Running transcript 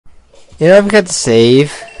You never forget to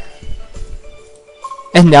save.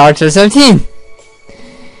 And now it's 17!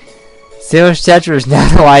 Zero stature is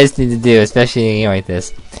not the wisest thing to do, especially in a game like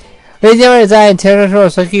this. Ladies and gentlemen, as I intend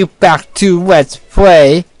to you back to Let's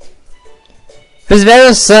Play. Because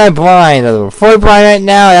Venom's so blind, fully blind right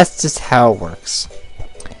now, that's just how it works.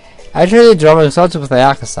 I tried to draw consulted with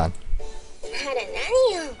Ayaka-san.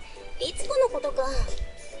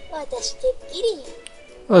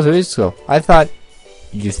 Oh, so Ritsuko. I thought...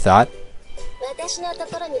 You thought?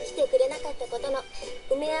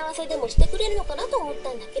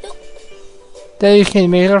 That you can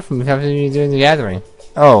make it up from having you doing the gathering.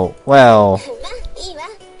 Oh, well...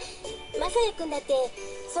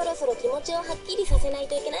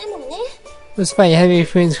 It's fine, you had me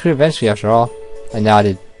between the crew eventually after all. I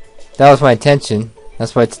nodded. That was my intention.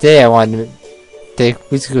 That's why today I wanted to take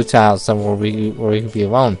Ritsuko-chan out somewhere where we could be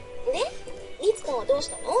alone.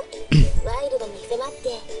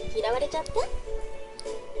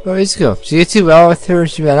 Well, Ritsuko, did you get too well with her and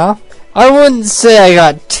she ran off? I wouldn't say I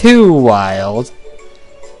got too wild.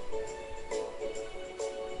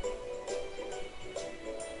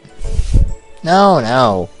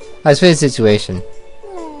 No. I explained the situation.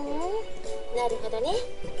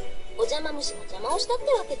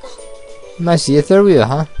 I see a third wheel,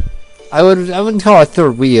 huh? I wouldn't call it a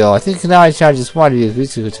third wheel. I think now I just wanted to be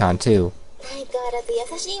Ritsuko-chan too.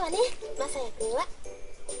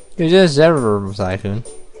 You're just ever, Masai-kun.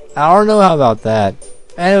 I don't know how about that.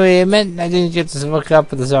 Anyway, it meant I didn't get to look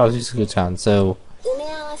up at the stars of Ritsuko-chan, so...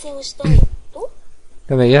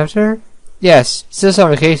 Can I get after her? Yes, she's still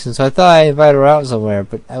on vacation, so I thought I'd invite her out somewhere,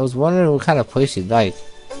 but I was wondering what kind of place she'd like.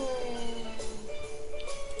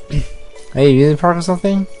 Are you in the park or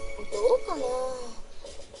something?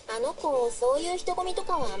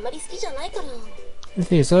 I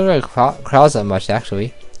think it's not really crowds that much,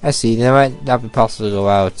 actually. I see, then it might not be possible to go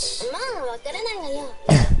out.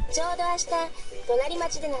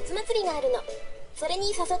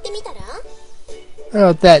 I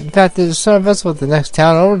know that. In fact, there's a summer festival at the next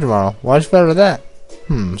town over tomorrow. What's better than that?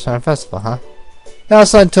 Summer festival, huh? Now,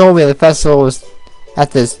 son told me the festival was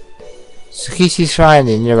at the Tsukishi Shrine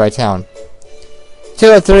in nearby town. It took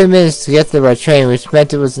about 30 minutes to get there by train, which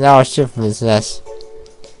meant it was an hour's trip from his nest.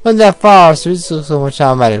 Wasn't that far, so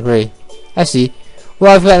Ritsuko-chan might agree. I see.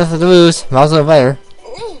 Well, I've got nothing to lose. Might as well invite her.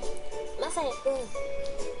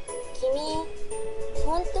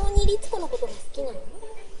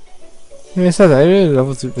 I said I really love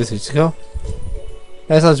Ritsuko.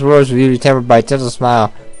 That sounds words were usually tempered by a gentle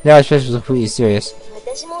smile. Now his face was completely serious.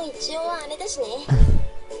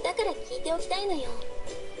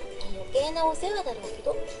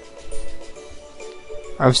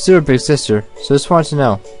 I'm still her big sister, so just wanted to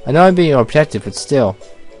know. I know I'm being objective, but still.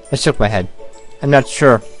 I shook my head. I'm not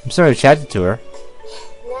sure. I'm sort of attracted to her.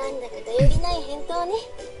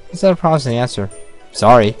 Is that a promising answer?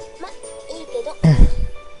 Sorry.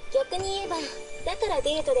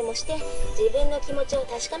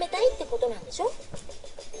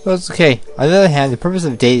 Well, it's okay. On the other hand, the purpose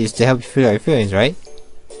of a date is to help you figure out your feelings, right?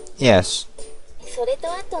 Yes.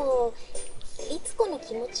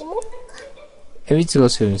 And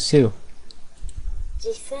Ritsuko's feelings too.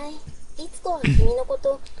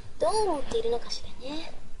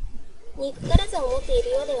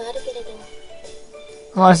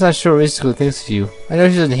 Oh, I'm not sure what Ritsuko thinks of you. I know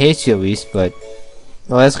she doesn't hate you at least, but...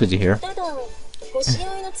 Well, that's good to hear. What did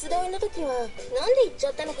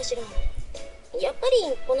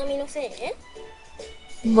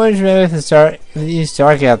you remember at the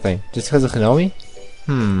Star Gathering? Just because of Konomi?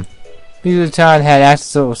 Ritsuko-chan had access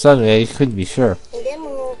so suddenly, I couldn't be sure.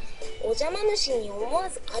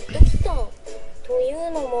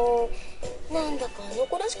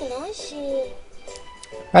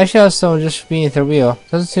 I shall someone just being at the wheel.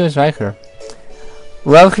 Doesn't seem much like her.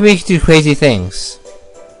 Love can make you do crazy things.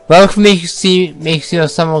 Love can make you feel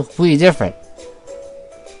someone completely different.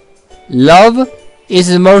 Love is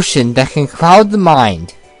an emotion that can cloud the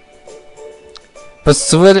mind,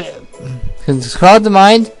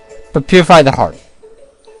 but purify the heart.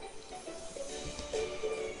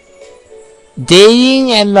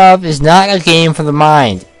 Dating and love is not a game for the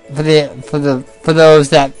mind. For those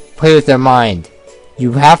that play with their mind.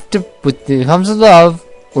 You have to, when it comes to love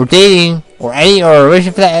or dating or a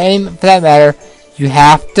relationship for that matter, you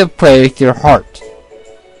have to play with your heart.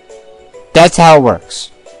 That's how it works.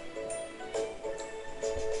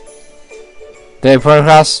 Did I put it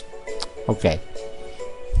across? Okay.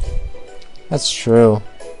 That's true.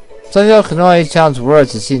 Somehow Konoe-chan's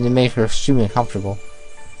words seem to make her extremely uncomfortable.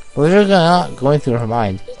 But what is not going through her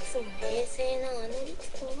mind?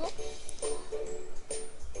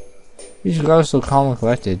 These girls are so calm and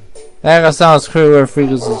collected. That sounds clear where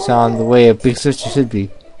frequency's on the way a big sister should be.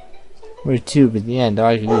 We're two, but in the end, all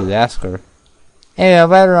I can do is ask her. Anyway, I'll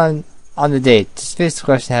let her on the date. Just face the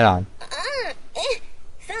question head on.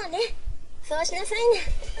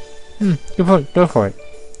 Good point. Go for it.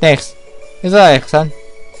 Thanks. It's alright, son.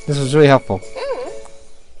 This was really helpful.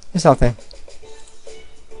 It's nothing.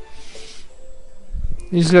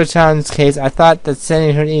 You just go to town in this case. I thought that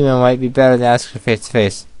sending her an email might be better than asking her face to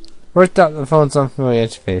face. Worked out the phone's unfamiliar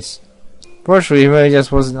interface. Fortunately, he really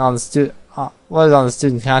just wasn't on the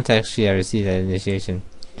student contact sheet I received at initiation.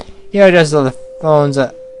 Email addresses of the phones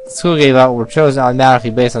the school gave out were chosen automatically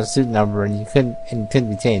based on student number, and couldn't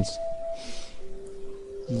be changed.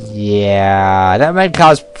 Yeah, that might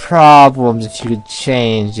cause problems if you could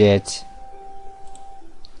change it.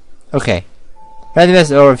 Okay. Read the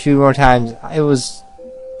message over a few more times. It was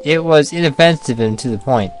inoffensive and to the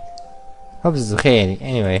point. Hope this is okay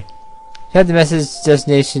anyway. Read the message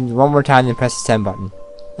destination one more time, then press the send button.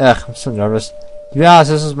 Ugh, I'm so nervous. To be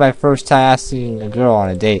honest, this was my first time asking a girl on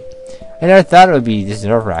a date. I never thought it would be this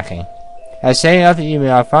nerve-wracking. As sending out the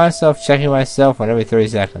email, I found myself checking my cell phone every 30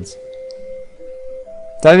 seconds.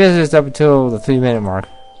 The message up until the 3-minute mark.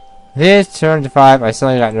 When it turned to 5, I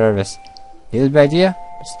suddenly got nervous. It was a bad idea?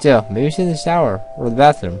 But still, maybe we should in the shower, or the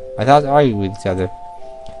bathroom. My thoughts argued with each other.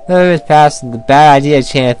 Another minute passed, and the bad idea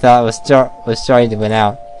chain of thought was starting to win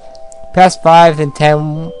out. Past 5, then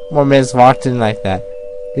 10 more minutes walked in like that.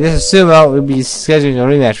 I just assumed we'd be scheduling a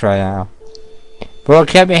rematch right now. But what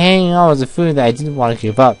kept me hanging on was a feeling that I didn't want to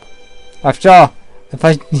give up. After all, if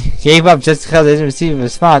I gave up just because I didn't receive a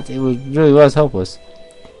response, it really was hopeless.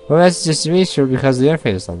 My message just reached her because of the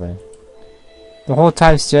interface or something. The whole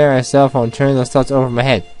time staring at my cell phone, turning those thoughts over my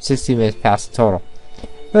head. 60 minutes passed in total. I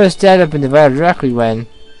would have stand up and divided directly when...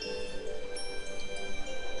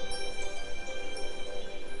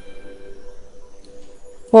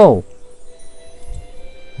 Whoa!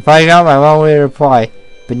 I finally got my long-way reply,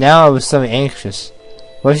 but now I was suddenly anxious.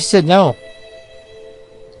 What if she said no?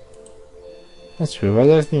 That's true. Why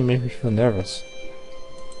does everything make me feel nervous?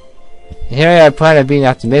 And here I plan on being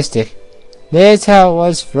optimistic. Maybe that's how it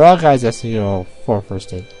was for all guys asking girl for a first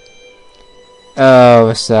date. Oh,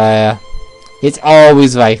 Messiah. It's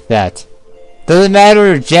always like that. Doesn't matter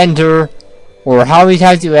your gender or how many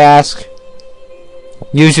times you ask.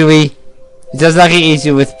 Usually, it does not get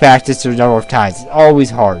easier with practice or number of times. It's always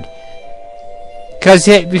hard. Because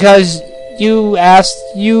you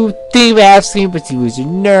think of asking, but you lose your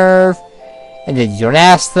nerve, and then you don't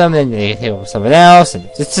ask them, and then they hit with someone else, and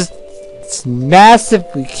it's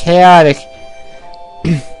massively chaotic.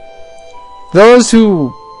 Those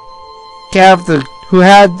who had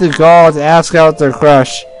the gall to ask out their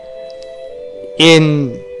crush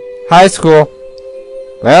in high school,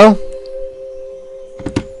 well,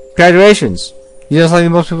 graduations. You know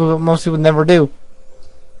something most people never do.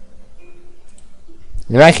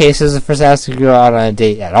 In my case, this is the first asking a girl out on a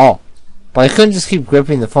date at all. But I couldn't just keep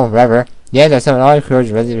gripping the phone forever. Yeah, I summoned all my courage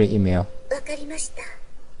and ready to email.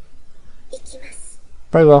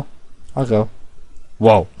 Very well. I'll go.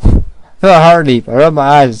 Whoa. I felt a heart leap. I rubbed my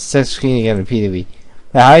eyes and set screen again repeatedly.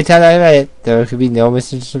 Now, how many times I read it, there could be no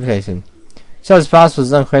misinterpretation. So as possible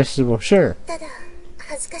is unquestionable, sure.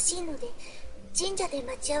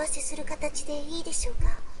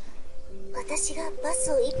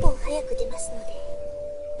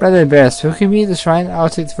 Rather embarrassed, who can meet the shrine? I'll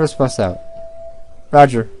take the first bus out.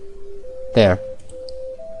 Roger. There.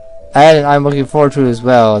 I'm looking forward to it as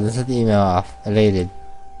well, and sent the email off, elated.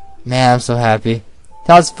 Man, I'm so happy.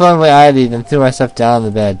 Thoughts flung away idly, then threw myself down on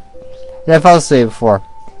the bed. And I fell asleep before.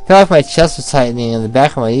 I felt like my chest was tightening and the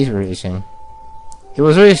back of my knees were itching. It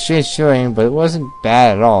was really a strange feeling, but it wasn't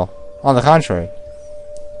bad at all. On the contrary.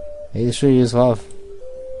 Maybe this really is love.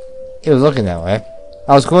 It was looking that way.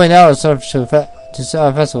 I was going out to a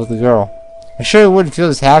festival with the girl. I sure wouldn't feel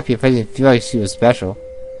this happy if I didn't feel like she was special.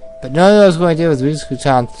 But knowing what I was going to do with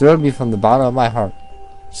Ritsuko-chan thrilled me from the bottom of my heart.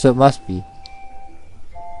 So it must be.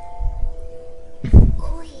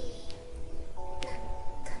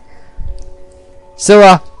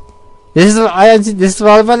 So, this is what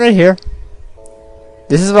I've done right here.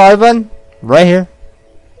 This is what I've done right here.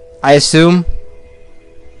 I assume.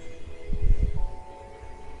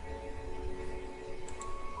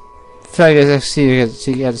 I feel like I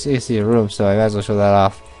see a room, so I might as well show that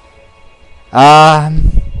off.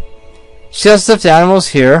 She has stuffed animals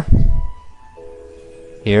here.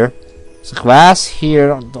 Here. There's a glass here.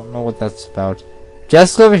 Don't know what that's about.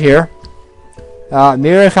 Jessica over here.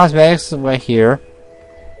 Mirror and cosmetics right here.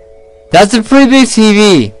 That's a pretty big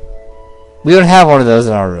TV. We don't have one of those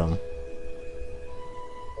in our room.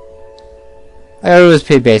 Our room is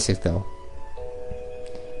pretty basic though.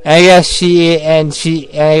 I guess she's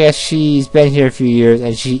been here a few years,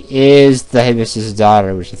 and she is the headmistress'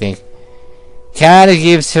 daughter, which I think kind of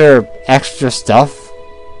gives her extra stuff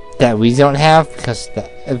that we don't have, because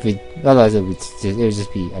otherwise it would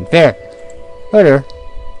just be unfair. Later,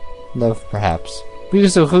 love perhaps. We can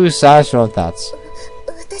still criticize your own thoughts.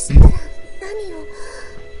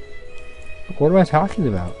 What am I talking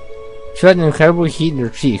about? She felt an incredible heat in her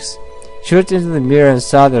cheeks. She looked into the mirror and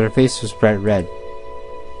saw that her face was bright red.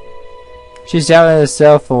 She was down on the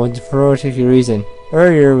cell phone for no particular reason.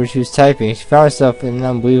 Earlier, when she was typing, she found herself in an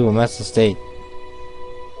unbelievable mental state.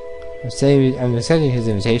 I'm accepting his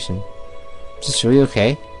invitation. Is this really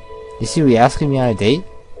okay? Is he really asking me on a date?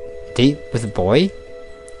 A date with a boy?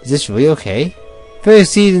 Is this really okay? Feeling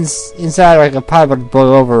seeds inside like a pot about to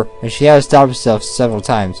boil over, and she had to stop herself several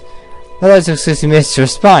times. That took 60 minutes to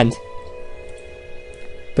respond.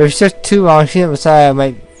 But if she took too long, she didn't decide I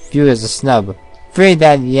might view it as a snub. Fearing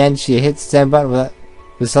that in the end she hit the send button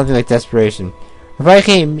with something like desperation. Her reply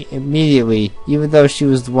came immediately, even though she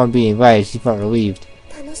was the one being invited, she felt relieved.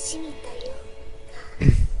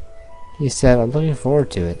 He said, I'm looking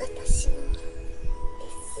forward to it.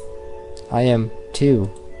 I am too.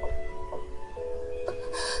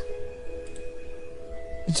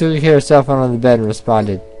 She took care of herself on the bed and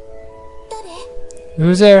responded.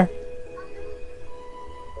 Who's there?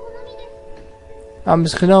 I'm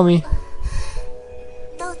Miss Konomi.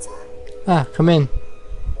 Ah, come in.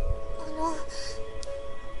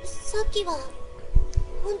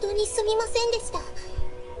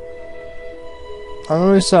 I'm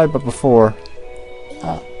really sorry about before.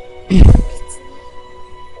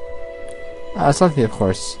 Something, of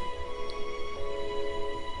course.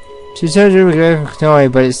 She turned to away from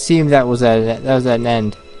Konomi, but it seemed that was at an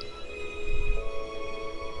end.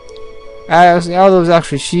 Although it was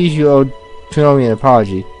actually she who owed Konomi an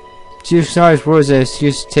apology. She used Konomi's words as an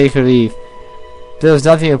excuse to take her leave. There was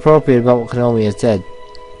nothing appropriate about what Konomi had said.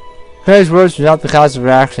 Konomi's words were not the cause of her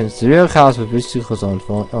actions. The real cause was Ritsuko's own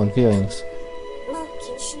feelings.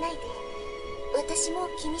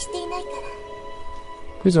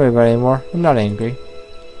 Please don't worry about it anymore. I'm not angry.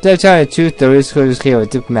 Instead of telling the truth, though, Ritsuko just gave a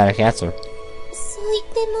diplomatic answer.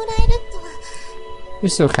 You're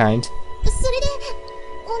so kind.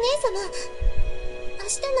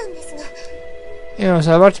 You know,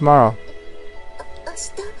 so about tomorrow.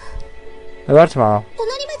 About tomorrow.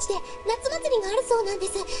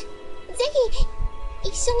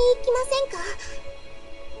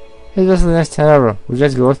 Hey, this is the next 10 ever. Would you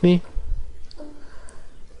guys go with me?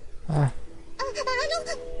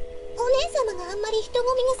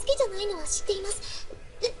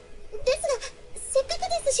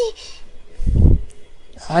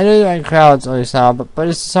 I know you like crowds on your sound, but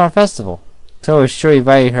it's a summer festival. So I was sure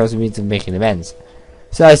inviting her was a means of making amends.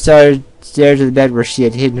 So I stared to the bed where she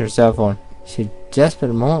had hidden her cell phone. She had just been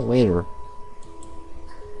a moment later.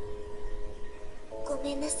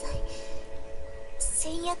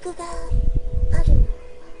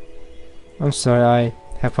 I'm sorry, I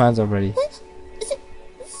have plans already.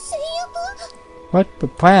 What?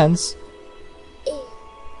 But plans?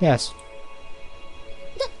 Yes.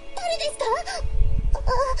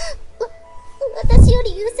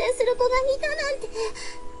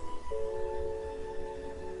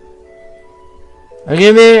 I'm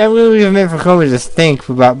gonna leave a minute for Kobe to think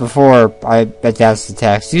about before I announce the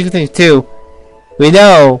text. You can think too. We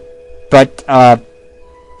know, but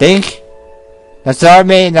think. Now start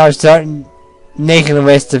making a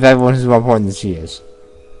list of everyone who's more important than she is.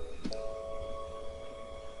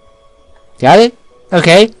 Got it?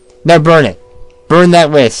 Okay. Now burn it. Burn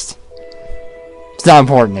that list. It's not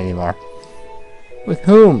important anymore. With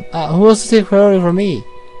whom? Who else will take priority for me?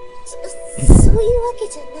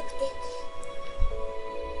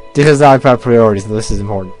 Because it's not about priorities, the list is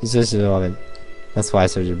important. It's just irrelevant. That's why I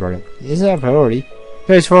started to burn it. It's not a priority.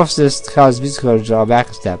 Harry's forced this to cause Ritsuko to draw back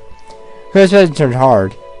a step. Harry's head turned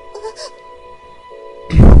hard.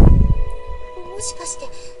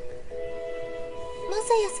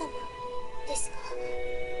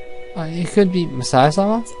 It could be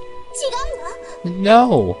Masaya-sama?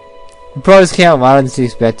 No! The brothers came out louder than she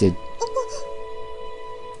expected.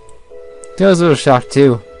 I was a little shocked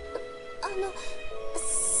too.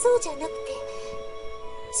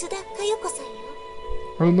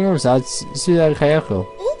 Remember that? Suda Kayoko.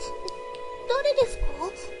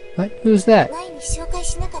 What? Who's that?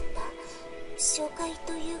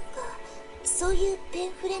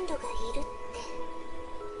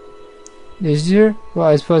 Is there? Well,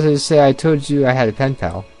 I suppose I'd say I told you I had a pen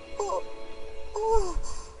pal.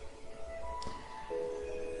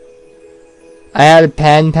 I had a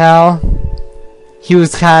pen pal. He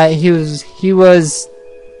was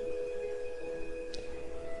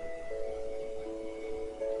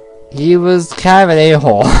he was kind of an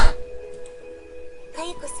a-hole.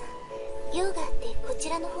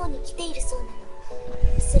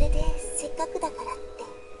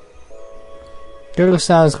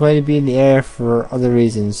 Kayako-san was going to be in the area for other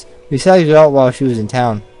reasons. We decided to go out while she was in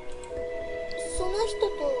town.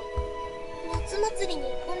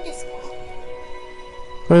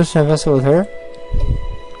 Go to Sun Festival with her?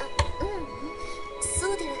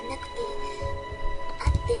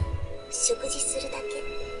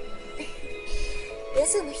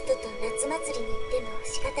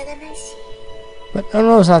 But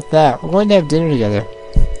no, it's not that. We're going to have dinner together.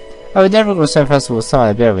 I would never go to Sun Festival with someone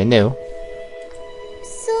I barely knew.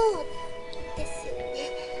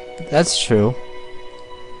 That's true.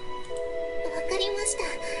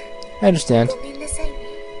 I understand.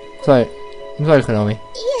 Sorry. I'm sorry, Konomi.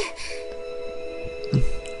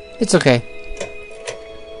 It's okay.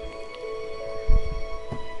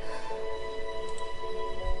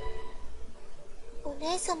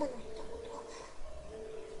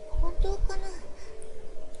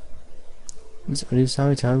 Is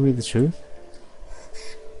Oni-sama telling me the truth?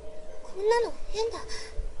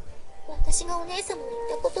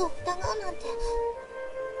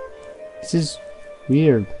 This is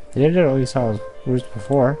weird. I didn't know Oni-sama's words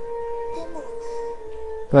before.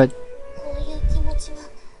 But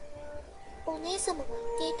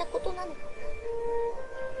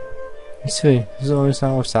this is what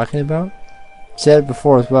Oni-sama was talking about? Said it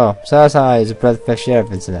before as well. Sada-sama is a breath of fresh air of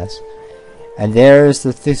Vincent. And there's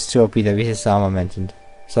the fixed trophy that Risa-sama mentioned.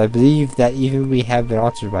 So I believe that even we have been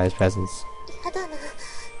altered by his presence.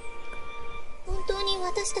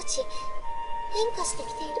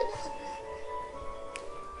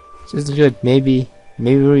 This isn't good. Maybe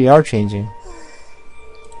we are changing.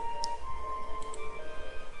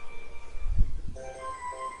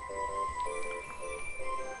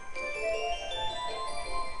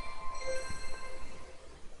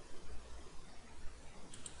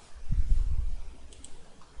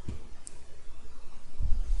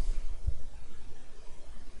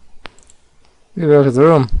 Look at the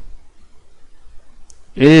room.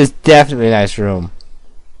 It is definitely a nice room.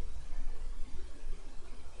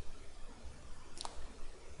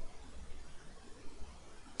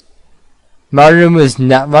 My room was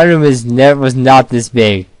not this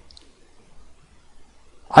big.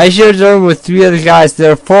 I shared a room with 3 other guys. There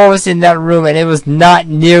were 4 of us in that room, and it was not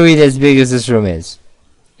nearly as big as this room is.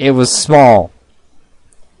 It was small.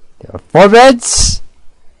 There were 4 beds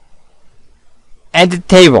and a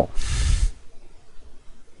table.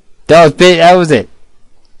 That was it.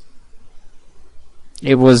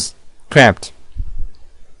 It was cramped.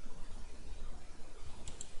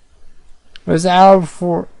 It was an hour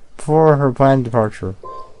before her planned departure.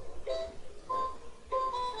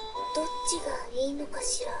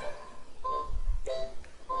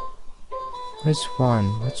 Which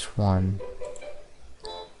one?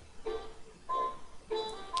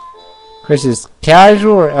 Chris, is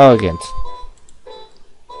casual or elegant?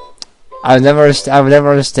 I would never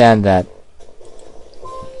understand that.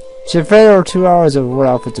 She had fed over 2 hours of what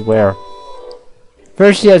outfit to wear.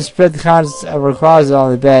 First she had spread the contents of her closet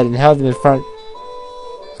on the bed and held them in front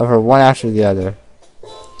of her one after the other.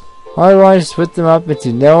 All I wanted to split them up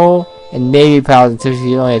into no and maybe piles until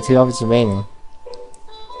she only had 2 outfits remaining.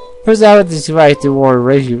 First outfit that she liked to wear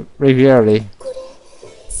regularly.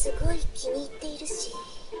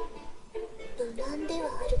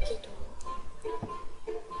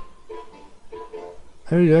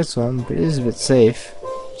 I really like this one, but it is a bit safe.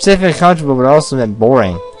 Safe and comfortable, but also meant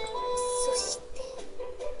boring.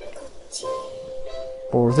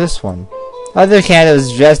 Or this one. On the other hand, it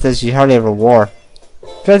was a dress that she hardly ever wore.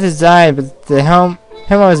 Dress design, but the hem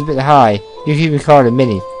was a bit high. You could even call it a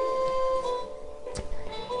mini.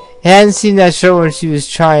 It hadn't seen that shirt when she was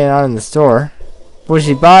trying it on in the store. But when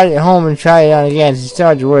she bought it at home and tried it on again, she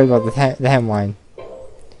started to worry about the hemline.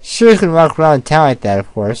 She sure couldn't walk around town like that,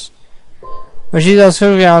 of course. When she was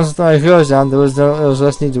on grounds with my clothes on, there was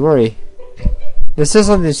less need to worry. There's still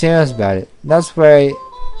something shameless about it. That's why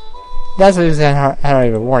we had I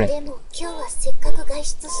even worn it.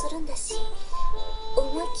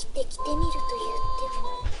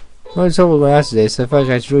 Well, it's over going out today, so I felt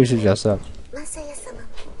like I really should dress up.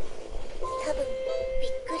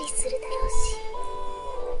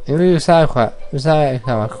 It really was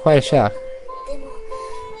quite a shock.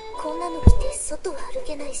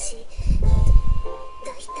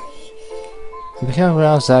 Becoming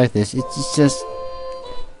around like this, it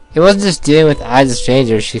wasn't just dealing with eyes of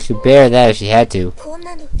strangers. She could bear that if she had to.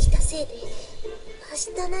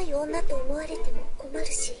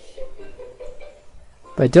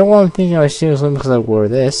 But I don't want them thinking I was stealing something because I wore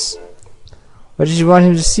this. What did you want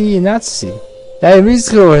him to see and not to see? That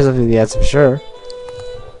Ritsuko has something to the answer for sure.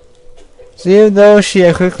 So even though she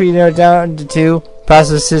had quickly narrowed down to two, the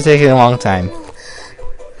process is still taking a long time.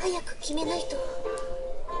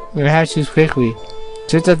 We have to choose quickly.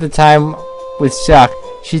 Just at the time, with shock,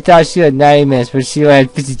 she thought she had 90 minutes, but she only had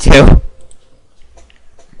 52.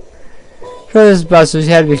 For this bus, so she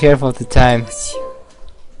had to be careful at the time.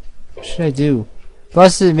 What should I do?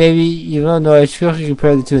 Busted, maybe you don't know. She quickly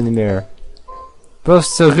compared the two in the mirror. Both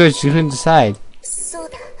so good, she couldn't decide.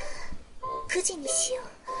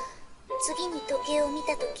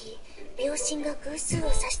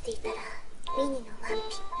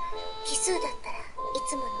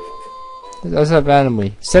 That's up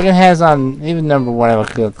randomly. Second hand's on even number one. I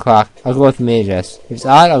look at the clock. I'll go with the main dress. If it's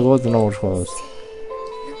odd, I'll go with the normal clothes.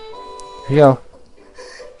 Here we go.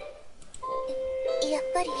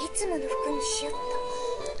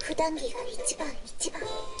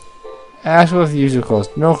 I should go with the usual clothes.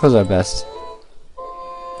 Normal clothes are best.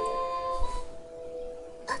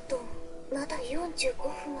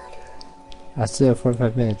 I still have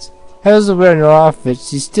 45 minutes. I was wearing her outfit.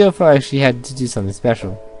 She still felt like she had to do something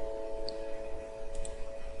special.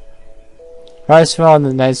 Her eyes fell on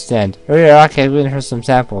the nightstand. Earlier, Aki had given her some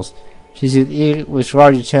samples. She said which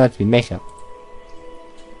largely turned out to be makeup.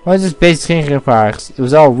 It wasn't just basic skincare products. It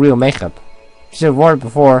was all real makeup. She had worn it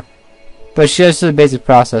before, but she understood the basic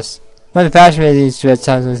process. One of the fashion magazines she read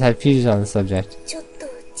sometimes had features on the subject.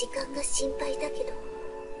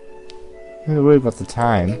 I'm really worried about the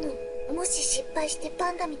time.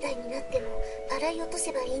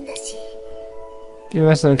 You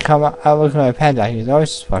must have come out looking at my panda. You can always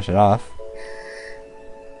just wash it off.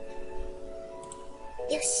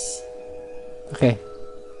 Okay.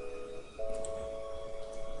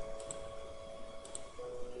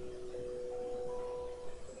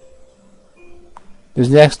 It was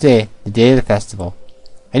the next day, the day of the festival.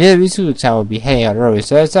 I knew that Ritsuko-chan would be heading out early,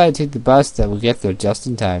 so I decided to take the bus that would get there just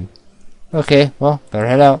in time. Okay, well, better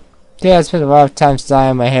head out. Today I spent a lot of time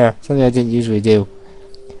styling my hair, something I didn't usually do.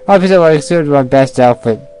 I picked out what I considered my best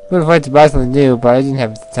outfit. Would have liked to buy something new, but I didn't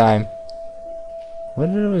have the time.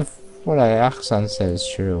 Wonder if what Akasan said is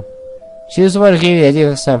true. She was the one who gave me the idea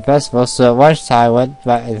of the summer festival, so at lunchtime I went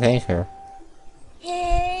by to thank her.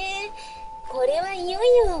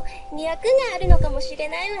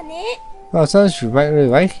 Well, it sounds she might really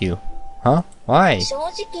like you. Huh? Why?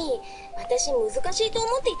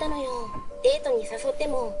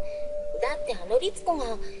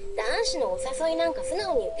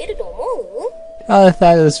 I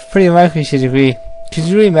thought it was pretty likely she'd agree. Could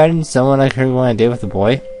you really imagine someone like her going on a date with a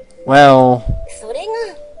boy? Well...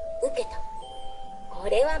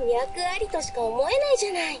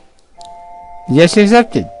 Yes, she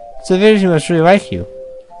accepted. So maybe she must really like you.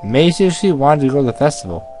 Maybe she actually wanted to go to the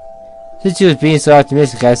festival. Since she was being so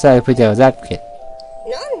optimistic, I decided to put down as advocate.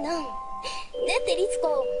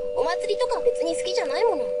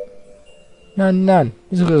 None.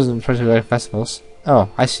 Ritsuko doesn't particularly like festivals. Oh,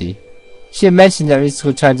 I see. She had mentioned that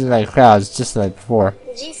Ritsuko tried to like crowds just the night before.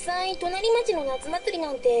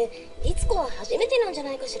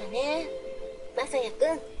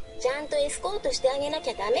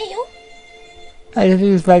 I think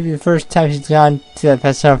this might be the first time she's gone to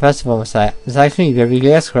that summer festival, Messiah. It's actually a very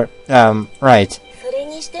good escort. Right.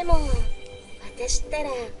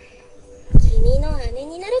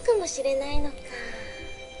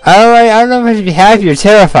 I don't know if I should be happy or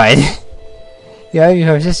terrified. Yeah, I'm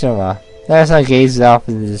her sister-in-law. That's not gazes off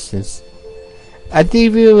in the distance. I think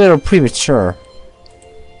it'd be a little premature.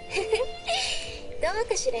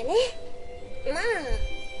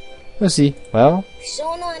 We'll see. Well?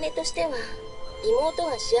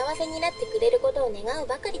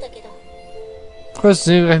 Of course,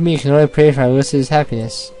 a like me can only pray for my Ulysses'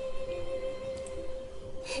 happiness.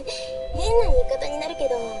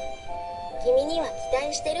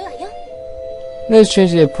 No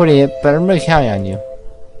strange way of putting it, but I'm really counting on you.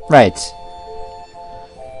 Right.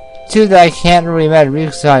 Too that I can't really imagine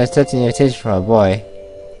Ritsuko accepting an invitation from a boy.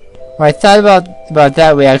 When I thought about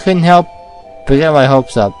that way, I couldn't help but get my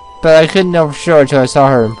hopes up. But I couldn't know for sure until I saw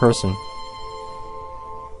her in person.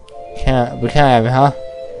 Can I, huh?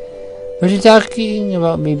 Was you talking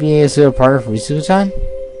about me being a suitable partner for Ritsuko-chan?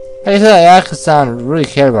 I could tell that Akasan really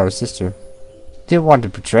cared about her sister. Didn't want to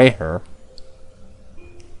betray her.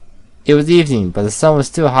 It was evening, but the sun was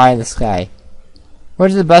still high in the sky.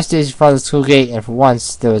 Went to the bus station from the school gate, and for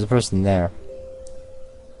once there was a person there.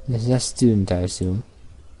 It's a student, I assume.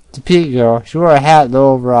 It's a petite girl. She wore a hat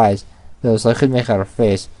low over her eyes, though, so I couldn't make out her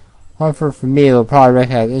face. One for me would probably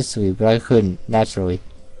recognize instantly, but I couldn't, naturally.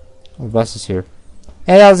 The bus is here.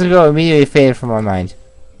 And that was the girl immediately faded from my mind.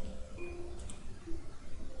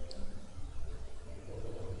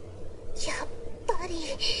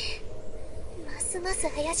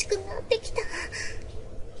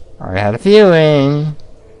 I had a feeling.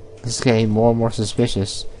 This is getting more and more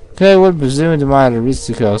suspicious. Kay would presume to monitor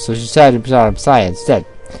Ritsuko, so she decided to put on Messiah instead.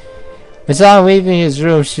 When saw him leaving his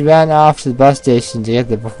room, she ran off to the bus station to get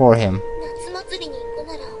there before him.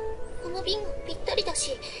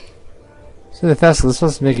 So the festival is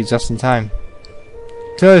supposed to make it just in time.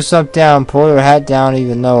 Kay slumped down, pulled her hat down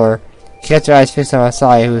even lower, kept her eyes fixed on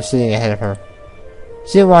Messiah, who was sitting ahead of her.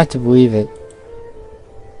 She didn't want to believe it.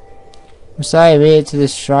 Messiah made it to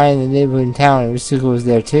this shrine in the neighborhood town, and Ritsuko was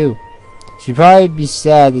there too. She'd probably be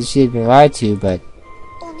sad that she had been lied to, but...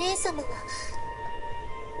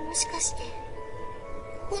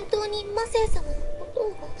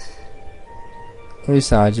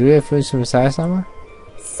 Lisa, did you really influence from Messiah-sama?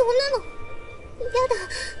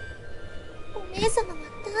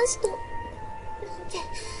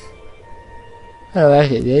 I don't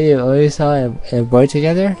like it. They you always saw and a boy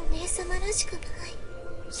together?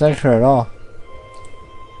 It's not her at all.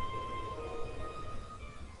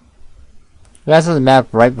 We got on the map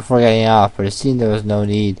right before getting off, but it seemed there was no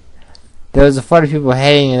need. There was a flood of people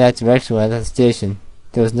heading in that direction when I left the station.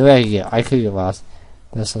 There was no way I could get lost.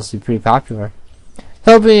 That was supposed to be pretty popular.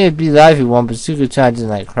 Hoping it'd be lively one, but Tsuku-chan didn't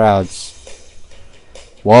like crowds.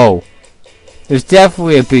 Whoa. It was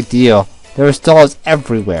definitely a big deal. There were stalls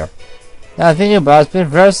everywhere. Now thinking about it, it's been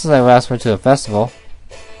forever since I last went to a festival.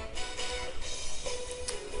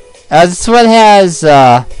 This one has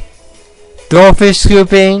goldfish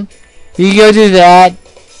scooping. You can go do that,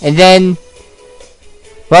 and then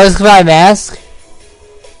let's buy a mask,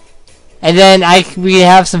 and then we can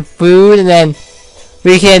have some food, and then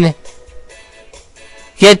we can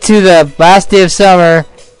get to the last day of summer,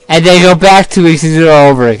 and then go back 2 weeks and do it all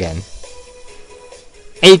over again.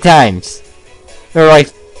 8 times, or like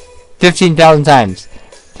 15,000 times.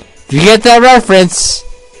 If you get that reference.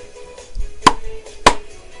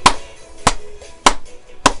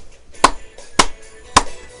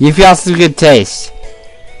 You've got some good taste.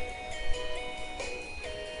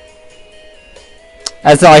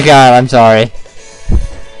 That's all I got, I'm sorry.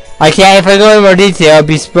 I can't, if I go into more detail, it'd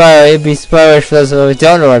be spoilers for those who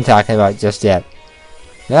don't know what I'm talking about just yet.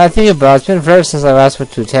 Now I think about it, it's been forever since I last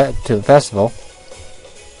went to a festival.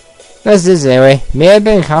 That's this anyway. May have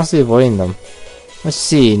been constantly avoiding them. Let's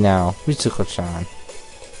see now. Ritsuko-chan.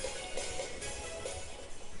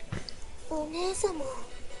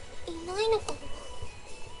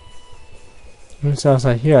 Sounds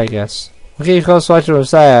like here, I guess. Okay, close watch of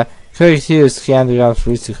Messiah. Could see was scanned the ground for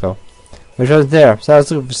Ritsuko. Which wasn't there, so I was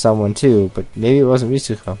looking for someone too, but maybe it wasn't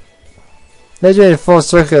Ritsuko. They made a full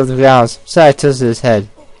circle of the grounds. Messiah tilted his head.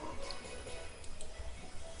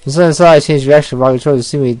 The son Messiah changed direction, walking toward the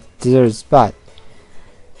seemingly deserted spot.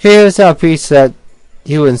 He was down a piece so that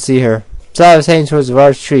he wouldn't see her. Messiah was heading towards a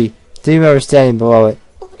large tree. Three men were standing below it.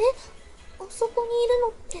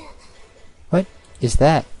 What is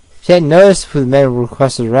that? She hadn't noticed who the men were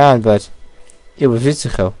clustered around, but it was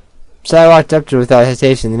Ritsuko. Messiah walked up to her without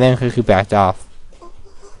hesitation. The men quickly backed off.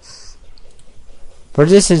 For a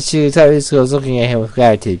distance, she could tell Ritsuko was looking at him with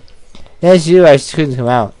gratitude. Then she realized she couldn't come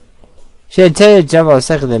out. She had intended to jump on the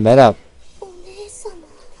second they met up.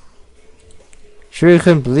 She really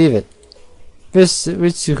couldn't believe it. This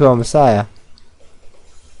Ritsuko Messiah.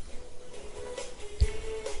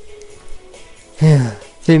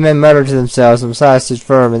 Three men muttered to themselves, and Messiah stood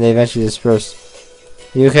firm, and they eventually dispersed.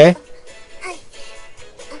 You okay?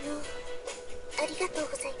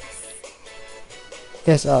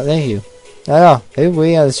 Yes, thank you. I don't know. Have you been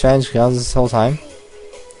waiting on the strange grounds this whole time?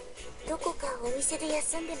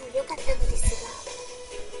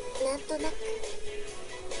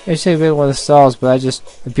 I should have been one of the stalls, but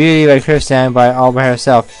the beauty like her standing by all by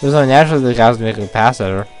herself. It was only natural that the guys would make a pass at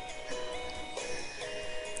her.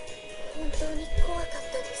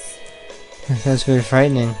 That's very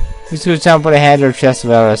frightening. Ritsuko-chan put a hand to her chest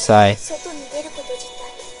without a sigh.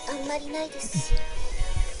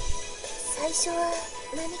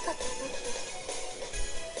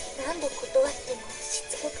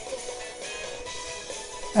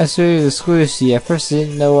 As for the school, at first I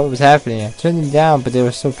didn't know what was happening. I turned them down, but they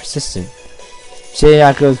were so persistent. She did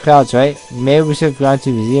not go with crowds, right? Maybe we should have gone to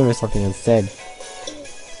a museum or something instead.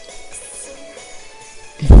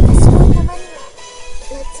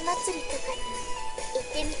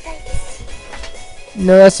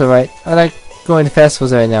 No, that's alright. I like going to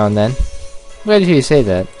festivals every now and then. I'm glad to hear you say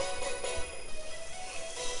that.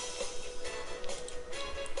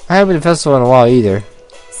 I haven't been to a festival in a while either.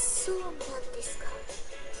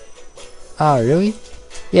 Oh, really?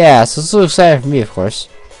 Yeah, so it's a little exciting for me, of course.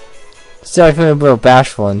 Still, I feel a little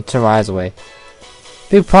bashful and turn my eyes away.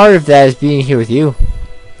 Big part of that is being here with you.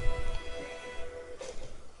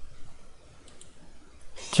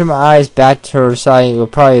 Turn my eyes back to her side. It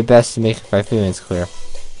would probably be best to make it 5 minutes clear.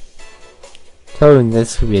 Told him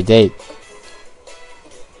this could be a date.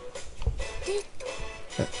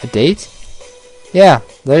 A date? Yeah,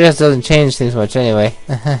 that just doesn't change things much anyway.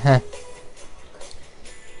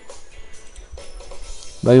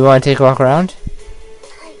 But you want to take a walk around?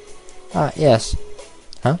 Ah, yes.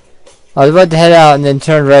 Huh? I was about to head out and then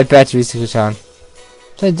turn right back to Ritsuko-chan.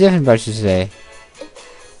 Something different about you today.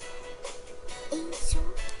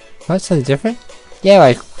 What? Something different? Yeah,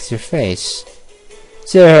 like with your face.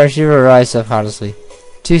 See her, she rolled her eyes up honestly.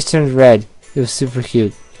 Cheeks turned red. It was super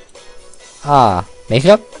cute. Ah,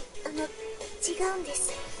 makeup?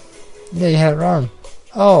 Yeah, you had it wrong.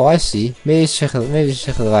 Oh, I see. Maybe it's check the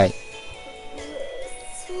light.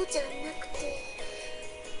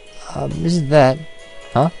 Isn't that?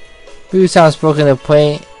 Huh? Blue sound spoke in a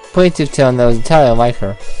plaintive tone that was entirely unlike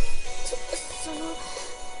her.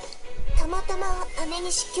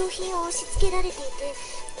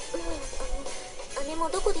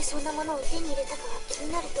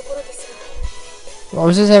 Well, I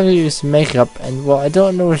was just having to use some makeup, and well, I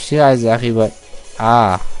don't know where she got exactly, but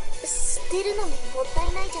ah.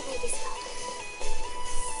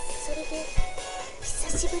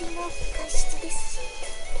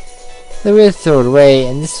 They really threw it away,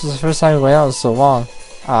 and this was the first time going out in so long.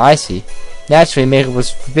 Ah, I see. Naturally, makeup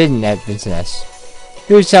was forbidden at Vincent's.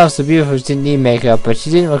 Her child was so beautiful she didn't need makeup, but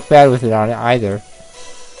she didn't look bad with it on it either.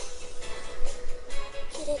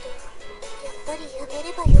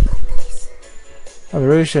 I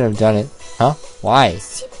really shouldn't have done it. Huh? Why?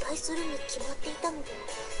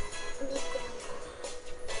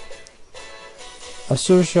 I was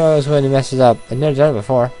so sure I was going to mess it up. I'd never done it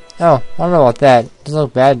before. Oh, I don't know about that. Doesn't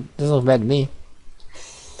look bad. Doesn't look bad to me.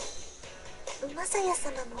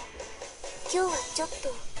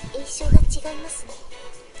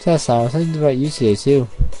 That sounds something about you today too.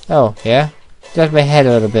 Oh, yeah? Ducked my head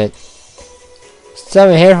a little bit. Style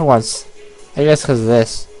my hair for once. I guess because of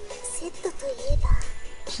this.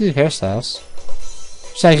 She's hairstyles.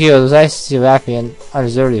 Thank you. It was nice to see you laughing and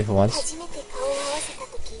unreservedly for once.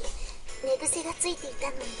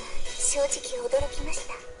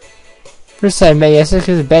 First time I met yesterday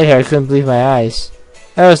because of bed hair, I couldn't believe my eyes.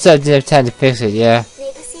 I also didn't have time to fix it, yeah.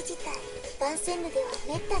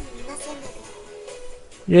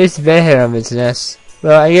 You raised the bed hair on Vincent's.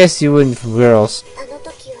 Well, I guess you wouldn't from girls.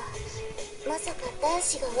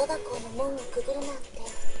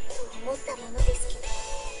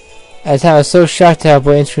 At the time I was so shocked to have a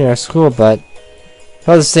boy entering our school, but I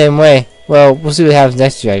felt the same way. Well, we'll see what happens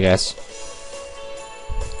next year, I guess.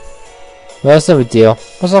 Well, that's no big deal.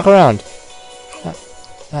 Let's walk around.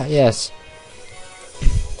 Yes.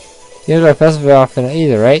 You don't go to festival often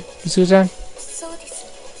either, right, Ritsuko-chan?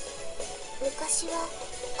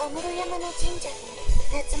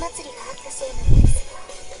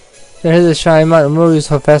 There is a Shining Mountain movies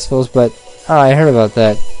hold festivals, but I heard about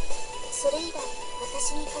that.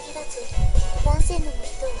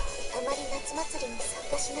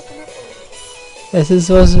 This is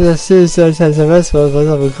supposed to be the student types of festivals was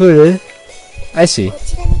not included. I see.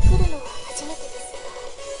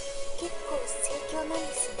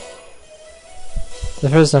 The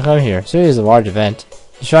first time I come here, so it is a large event.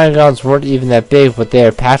 The Shrine grounds weren't even that big, but they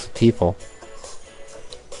are packed with people.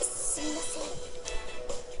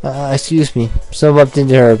 Excuse me. So bumped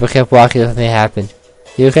into her, but kept walking as nothing happened.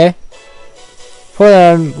 You okay? Pulled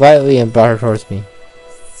her arm lightly and brought her towards me.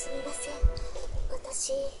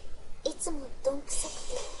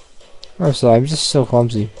 I'm sorry, I'm just so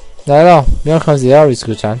clumsy. Not at all. You're not clumsy at all,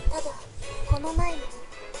 Ritsuko-chan.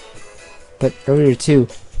 But earlier too.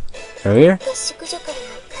 Earlier?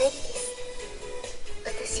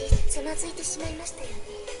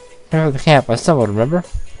 Remember the camp, I stumbled, remember?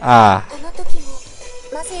 Ah.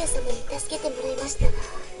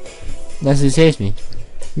 That's who saved me.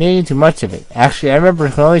 Making too much of it. Actually, I remember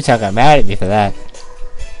Konami-chan got mad at me for that.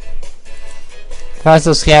 If I was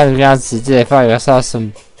still scanning the grounds today, I thought I saw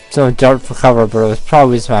some dart for cover, but it was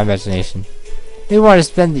probably just my imagination. Maybe I wanted to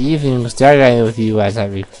spend the evening stargazing with you guys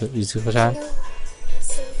at Ritsuko-chan.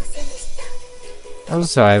 I'm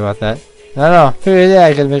sorry about that. I don't know, figured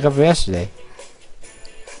that I could make up for yesterday.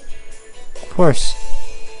 Of course.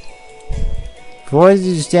 If we wanted to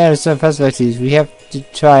do standard some festival activities, we have to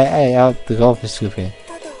try out the golf scooping.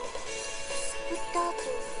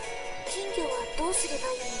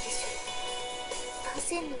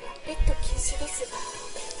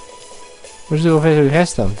 Where should we go to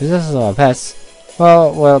catch them? This isn't our pets.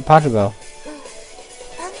 Well, Patrabo.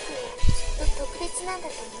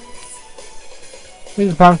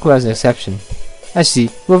 Maybe Panku as an exception. I see.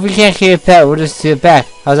 Well, if we can't get a pet, we'll just do it back.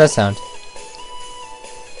 How's that sound?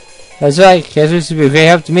 That's right, Kazu should be a great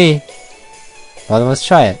help to me. Well, then let's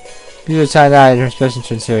try it. People tied out and her expression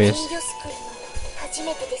turned serious.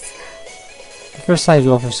 The first time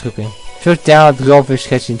goldfish scooping. She looked down at the goldfish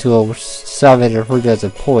catching tool, which Salvator referred to as a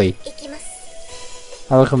poi.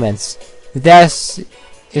 I will commence. With that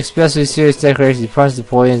especially serious declaration, he plunged the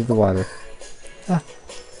poi into the water.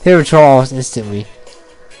 They returned almost instantly.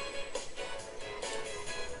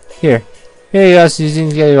 Here you go, so you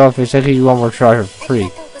didn't get a goldfish. I'll give you one more try for free.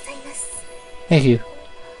 Thank you.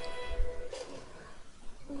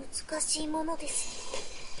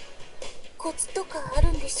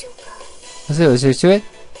 Let's stick to it?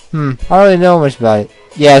 I don't really know much about it.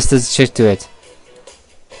 Yes, let's stick to it.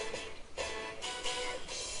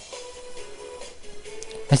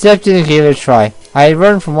 I stepped in and gave it a try. I had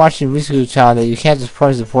learned from watching Ritsuko channel that you can't just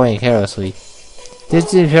plunge the point in carelessly.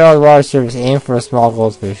 Dipped in the water surface and aimed for a small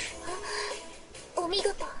goldfish.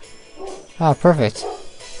 Ah, perfect.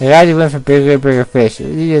 The guy went for bigger fish.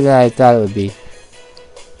 Easier than I thought it would be.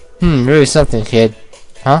 Really something, kid.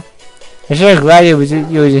 Huh? I'm sure glad you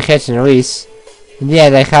would catch and release. In the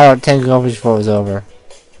end, I caught out 10 goldfish before it was over.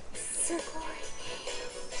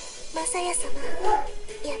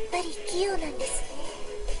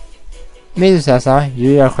 Amazing, Sasama. You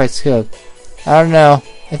really are quite skilled. I don't know.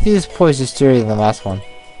 I think this poi is just sturdier than the last one.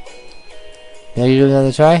 Now you give it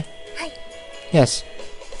another try? Yes.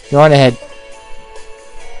 Go on ahead.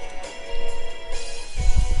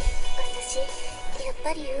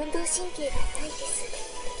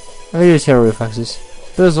 I use hero reflexes.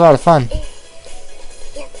 But it was a lot of fun.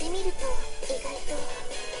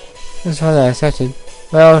 That's more than I expected.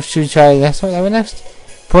 Well, should we try the next one? That one next?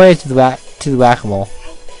 Point it to the whack-a-mole.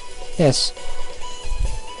 Yes.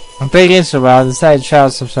 I'm big into a while and decided to try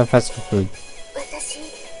out some festival food.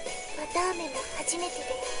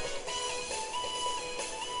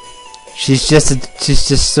 She's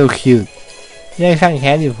just so cute. Yeah, I've had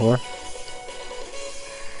candy before.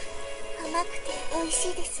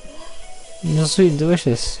 It's sweet and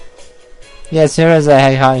delicious. Yeah, it's never as I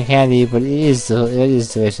had cotton candy, but it is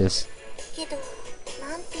delicious.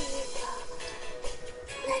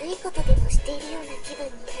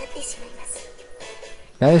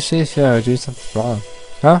 That is she feel like doing something wrong.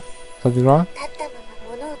 Huh? Something wrong? I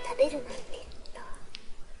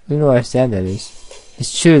don't know what I stand that is.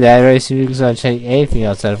 It's true that I really seem to go check anything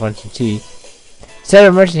outside of punching tea. Instead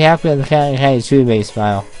of emerging happily on the cotton candy, truly made me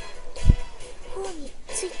smile.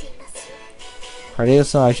 Are they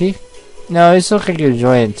so much? No, it's okay you're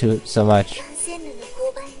enjoying it too so much.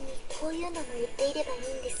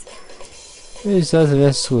 Maybe it's at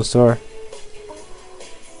the school store.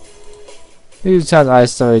 Maybe it's at the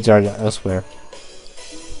ice storage yard elsewhere.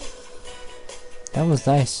 That was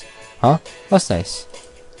nice. Huh? What's nice?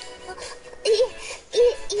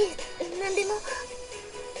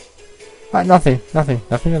 Nothing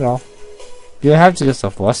at all. You don't have to get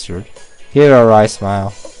so flustered. Here a wry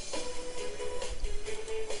smile.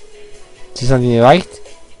 See something you liked?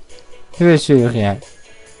 Who is she looking at?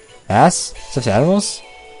 Masks? Stuffed animals?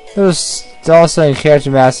 There was also a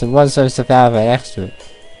character mask and one stuffed animal right next to it.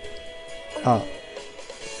 Oh.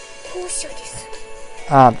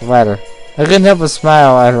 The latter. I couldn't help but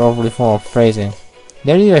smile at her overly formal phrasing.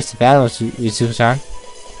 There you are stuffed animals, Ritsuko-chan.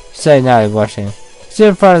 She said now, blushing. Stood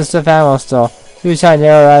in front of the stuffed animal stall. Ritsuko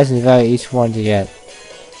narrowed her eyes and evaluated each one to get.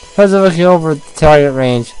 As I was looking over at the target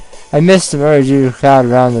range, I missed them earlier due to the crowd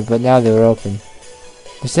around them, but now they were open.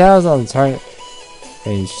 The sounds on the target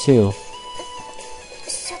range too.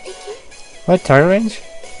 What target range?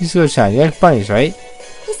 Ritsuko-chan, you like bunnies, right?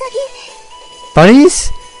 Bunnies?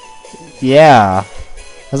 Yeah.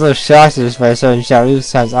 I was a little shocked at this by a sudden shout.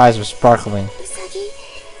 Ritsuko-chan's eyes were sparkling.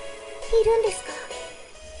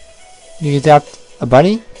 You can adopt a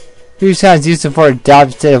bunny? Ritsuko-chan's used to for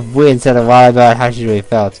adopt instead of we instead of lie about how she really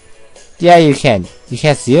felt. Yeah, you can. You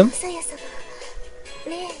can't see him?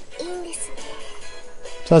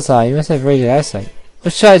 So, you must have very good eyesight.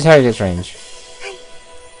 Let's try the target range.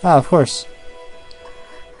 Ah, of course.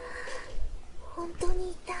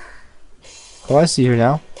 Oh, I see her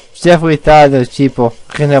now. She definitely thought of those people.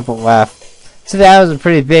 I couldn't help but laugh. So the animals are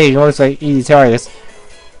pretty big and looks like easy targets.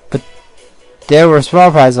 But there were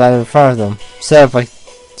small prizes right in front of them, set up like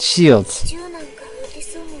shields.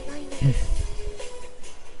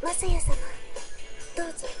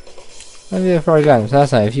 Let me before I got him. So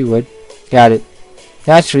that's nice, if you would. Got it.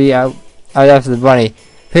 Naturally, I was after the bunny.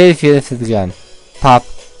 Paid if you lifted the gun. Pop.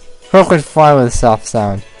 Cork went flying with a soft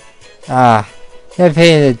sound. Ah. Then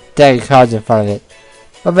painted the deck of cards in front of it.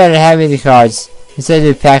 What better than having the cards instead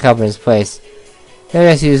of pack up in its place? Maybe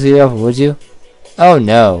I should just leave it open, would you? Oh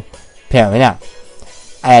no. Apparently not.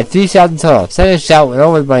 I had 3 shots in total. Second shot went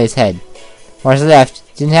over the bunny's head. Once left,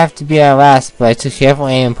 didn't have to be my last, but I took careful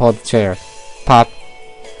aim and pulled the trigger. Pop.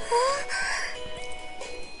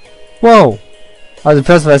 Whoa! I was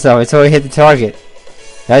impressed with myself. I totally hit the target.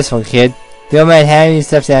 Nice one, kid. The old man handed me the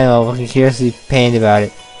stuffed animal, looking curiously pained about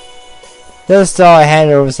it. The other stall, I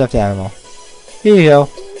handed over the stuffed animal. Here you go.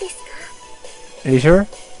 Are you sure?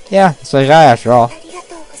 Yeah, that's what I got after all.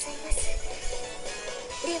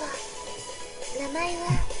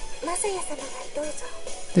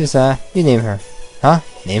 This, you name her. Huh?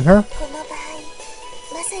 Name her?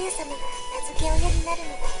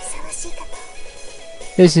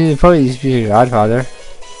 This is probably to be your godfather.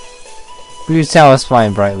 Blue sound was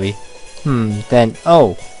flying brightly. Then,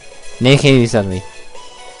 oh! Name came to me suddenly.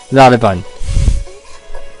 Lollibun.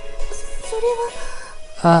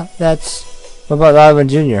 That's... What about Lollibun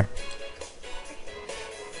Jr.?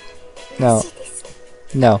 No.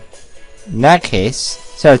 No. In that case,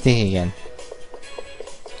 start thinking again.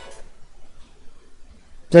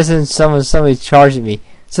 Doesn't somebody charged at me.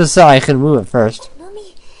 So sorry I couldn't move at first.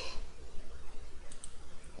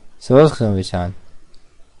 So it was Konomi-chan.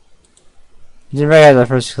 You didn't recognize it at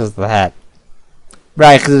first because of the hat.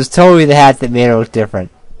 Right, because it was totally the hat that made her look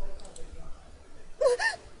different.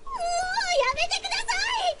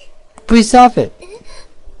 Please stop it!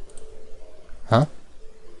 Huh?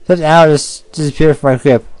 Such an arrow just disappeared from my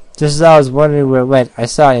grip. Just as I was wondering where it went, I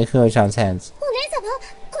saw it in Konomi-chan's hands.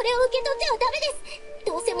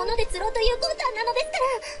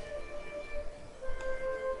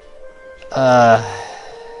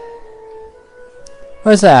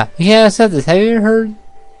 What's that? You can't accept this. Have you ever heard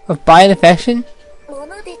of buying affection?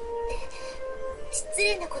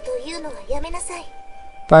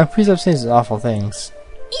 Buying please stop saying such awful things.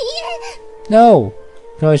 No!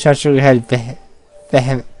 Konomi-chan shook her head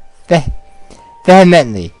vehemently.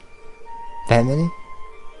 Vehemently?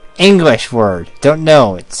 English word. Don't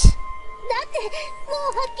know it.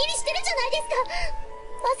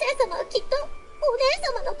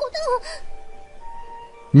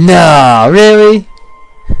 No, really?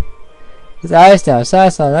 His eyes down.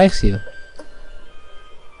 Saya-san likes you.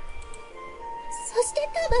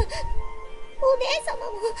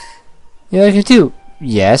 You like him too?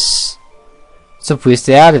 Yes. So please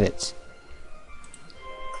stay out of it.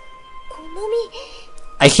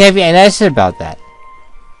 I can't be nicer about that.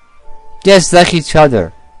 Yes, like each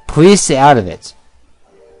other. Please stay out of it.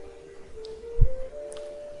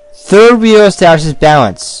 Third wheel establishes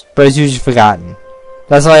balance, but is usually forgotten.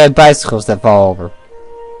 That's why I have bicycles that fall over.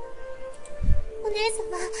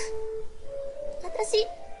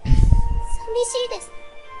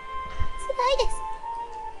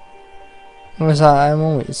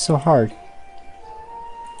 It's so hard.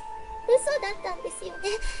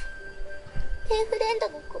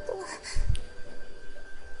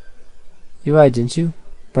 You lied, didn't you?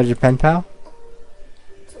 About your pen pal?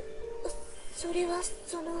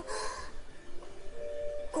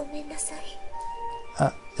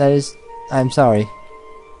 That is... I'm sorry.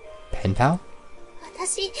 Pen pal?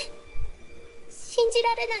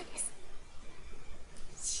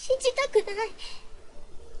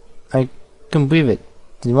 I couldn't believe it.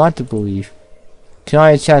 Didn't want to believe.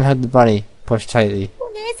 Konomi-chan hugged the bunny, pushed tightly.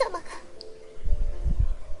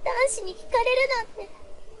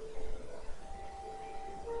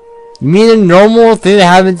 You mean a normal thing that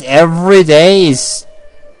happens every day is...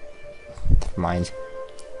 Never mind.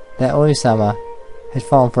 That Oni-sama had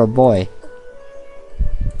fallen for a boy.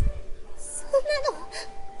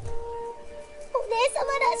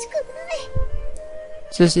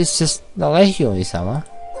 It's just not like you, Oni-sama.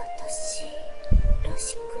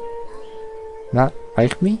 Not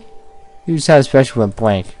like me? You just had a special went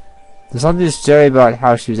blank. There's something scary about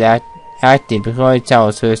how she was acting, but Konomi-chan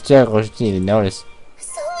was so hysterical she didn't even notice.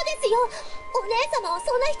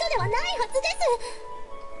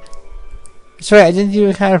 That's right, I didn't think you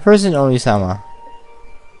were the kind of person, Oni-sama.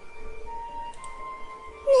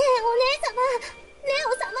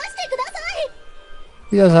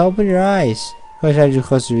 Because open your eyes. Konomi-chan drew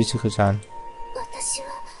close to Ritsuko-chan.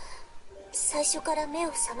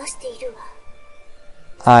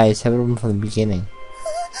 Eyes have it open from the beginning.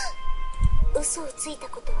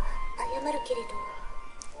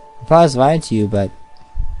 If I was lying to you, but...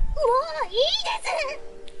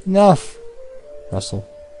 Enough! Russell.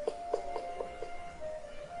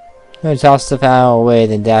 I'm gonna toss the panel away,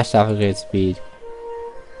 then dashed off at great speed.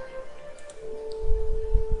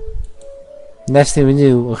 Next thing we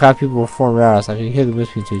knew, a crowd of people were forming around us. I could hear them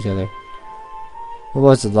whispering to each other. What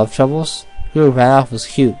was it, love troubles? The girl who ran off was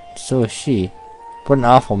cute, so was she. What an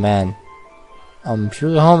awful man. She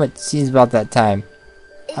will go home, it seems about that time.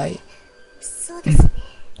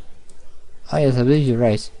 Oh yes, I believe you're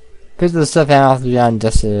right. Pick the stuff out of the ground and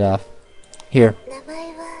dusted it off. Here.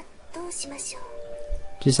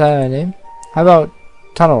 Decide a name? How about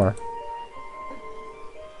Tunneler?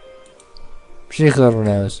 Pretty little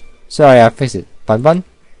nose. Sorry, I'll fix it. Bun Bun?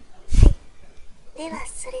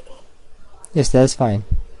 Yes, that's fine.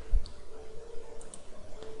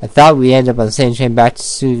 I thought we'd end up on the same train back to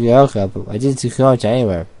Sugioka, but I didn't see Kunoichi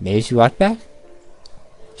anywhere. Maybe she walked back?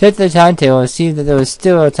 Checked the timetable and see that there was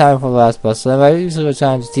still a time for the last bus, so I might usually go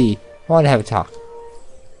down to tea. I want to have a talk.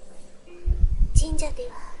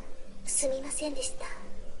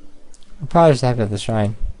 I'm probably just happy at the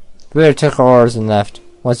shrine. The waiter took her orders and left.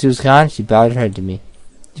 Once he was gone, she bowed her head to me.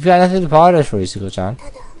 You've got nothing to apologize for, Ritsuko-chan.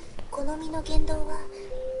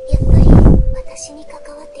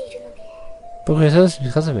 But it's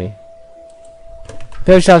because of me.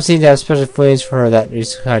 Ritsuko-chan seemed to have special feelings for her that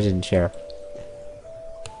Ritsuko-chan didn't share.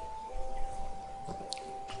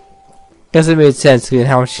 Guess it made sense given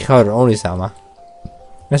how much she called her Oni-sama.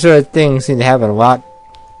 That sort of thing seemed to happen a lot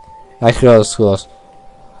at girls' schools.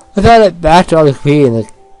 I thought it back to all the competing in the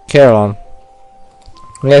Carillon.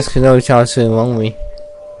 I guess Kunoichi-chan was feeling lonely.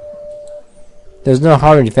 There was no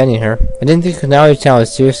harm in defending her. I didn't think Kunoichi-chan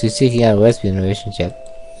was seriously seeking out a lesbian relationship.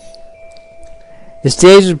 The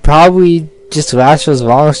stage would probably just last for as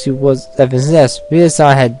long as she was at Evangile.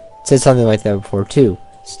 Rita-san had said something like that before too.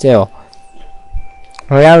 Still.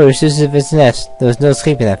 In reality, she was at Evangile. There was no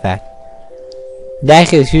escaping that fact. That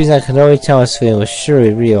confusion that Kunoichi-chan was feeling was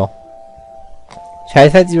surely real. I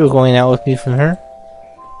thought you were going out with me from her?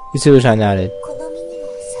 Ritsuko-chan nodded.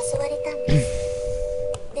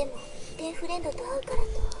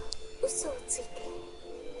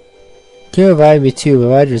 Kyo invited me too, but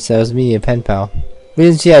Roger said I was meeting a pen pal.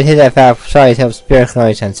 Reason she had hid that fact was probably to help spare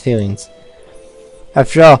Kunoichi-chan's feelings.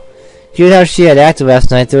 After all, given how she had acted last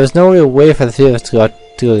night, there was no real way for the three of us to go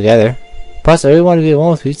together. Plus, I really wanted to be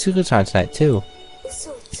alone with Ritsuko-chan tonight too.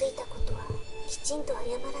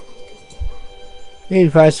 We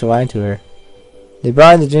tried to lie to her. They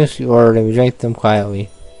brought in the drinks we ordered and we drank them quietly.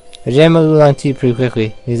 I drank my oolong tea pretty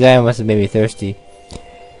quickly. The anxiety must have made me thirsty.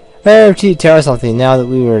 I had tea to tell her something. Now that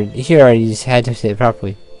we were here, I just had to say it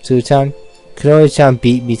properly. Ritsuko-chan, Kunoichi-chan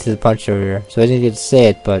beat me to the punch earlier, so I didn't get to say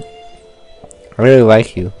it, but I really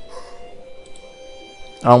like you.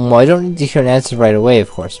 Well, I don't need to hear an answer right away,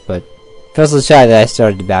 of course, but I felt so shy that I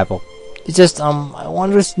started to babble. It's just, I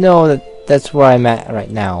want her to know that that's where I'm at right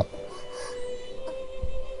now.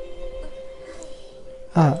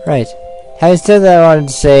 Ah, right. Having said that, I wanted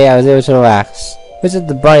to say I was able to relax. Looked at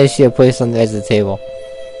the bunny she had placed on the edge of the table.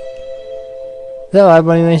 Is that what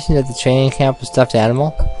Bunny mentioned at the training camp with stuffed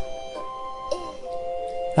animal?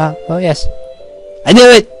 Ah, oh yes. I knew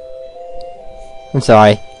it! I'm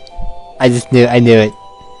sorry. I knew it.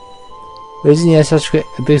 Reason you had such a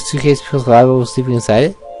big suitcase because Lava was sleeping inside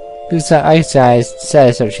it? Because I decided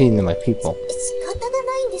to start treating them like people.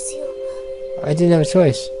 I didn't have a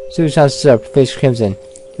choice. Ritsuko-chan stood up, face crimson.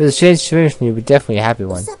 It was a strange experience for me, but definitely a happy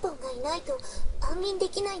one.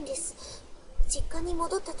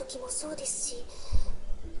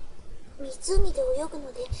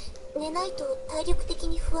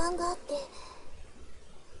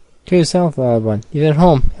 Kill yourself, one. You're at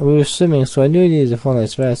home, and we were swimming, so I knew you needed a full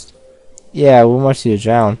night's rest. Yeah, we want you to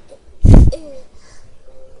drown.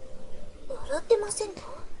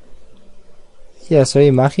 Yes, are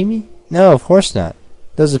you mocking me? No, of course not.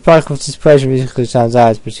 There was a spark of displeasure in Ritsuko-chan's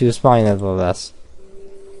eyes, but she was smiling nevertheless.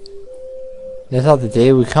 I thought the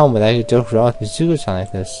day would come when I could joke around with Ritsuko-chan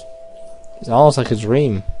like this. It's almost like a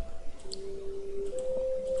dream.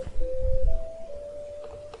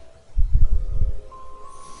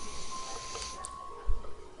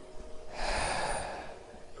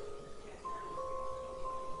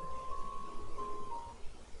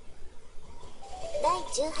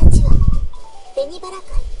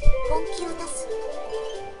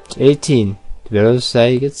 It's 18. Did Beto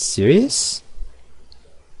say get serious?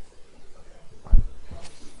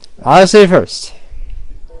 I'll say first.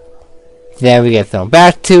 Then we get thrown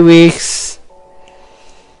back 2 weeks.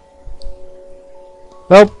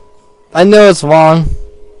 Well, I know it's long,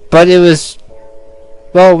 but it was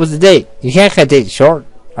a date. You can't cut a date short.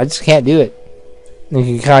 I just can't do it. In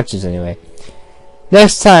your conscience, anyway.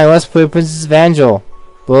 Next time, let's play Princess Evangile.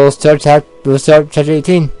 We'll start chapter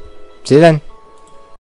 18. See you then.